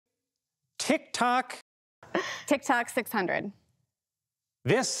TikTok. TikTok 600.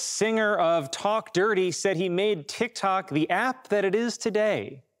 This singer of Talk Dirty said he made TikTok the app that it is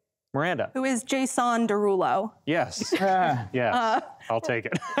today. Miranda. Who is Jason Derulo? Yes. Yes. I'll take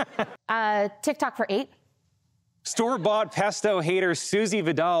it. TikTok for 8. Store-bought pesto hater Susie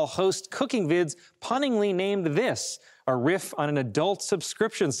Vidal hosts cooking vids punningly named this, a riff on an adult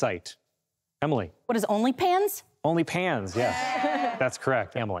subscription site. Emily. What is OnlyPans? OnlyPans, yes. That's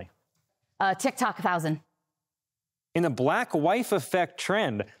correct, Emily. TikTok 1,000. In the black wife effect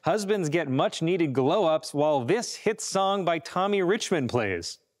trend, husbands get much-needed glow-ups while this hit song by Tommy Richmond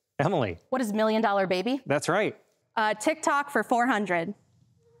plays. Emily. What is $1 Million Baby? That's right. TikTok for 400.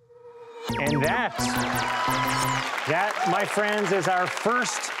 And that, my friends, is our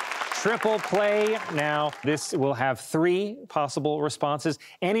first triple play. Now, this will have 3 possible responses.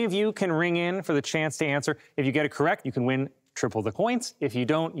 Any of you can ring in for the chance to answer. If you get it correct, you can win triple the points. If you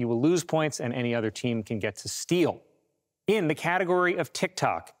don't, you will lose points, and any other team can get to steal. In the category of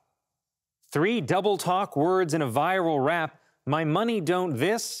TikTok, 3 double talk words in a viral rap. My money don't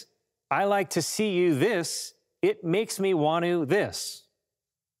this. I like to see you this. It makes me want to this.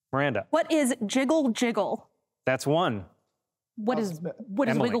 Miranda. What is Jiggle Jiggle? That's 1. What is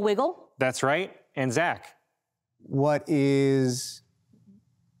Wiggle Wiggle? That's right. And Zach. What is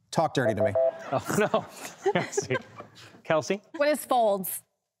Talk Dirty to Me? Oh, no. Kelsey. Kelsey? What is folds?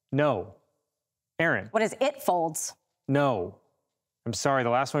 No. Aaron? What is It Folds? No. I'm sorry, the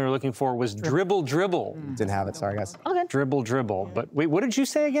last one we were looking for was Dribble Dribble. Didn't have it, sorry guys. Okay. Dribble Dribble. But wait, what did you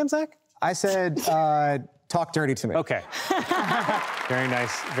say again, Zach? I said Talk Dirty to Me. Okay. Very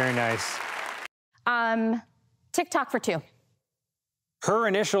nice, very nice. TikTok for 2. Her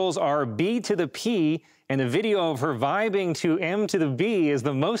initials are B to the P, and the video of her vibing to M to the B is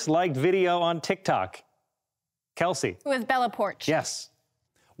the most liked video on TikTok. Kelsey. Who is Bella Porch? Yes.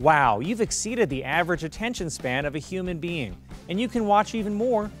 Wow, you've exceeded the average attention span of a human being, and you can watch even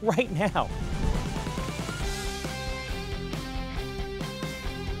more right now.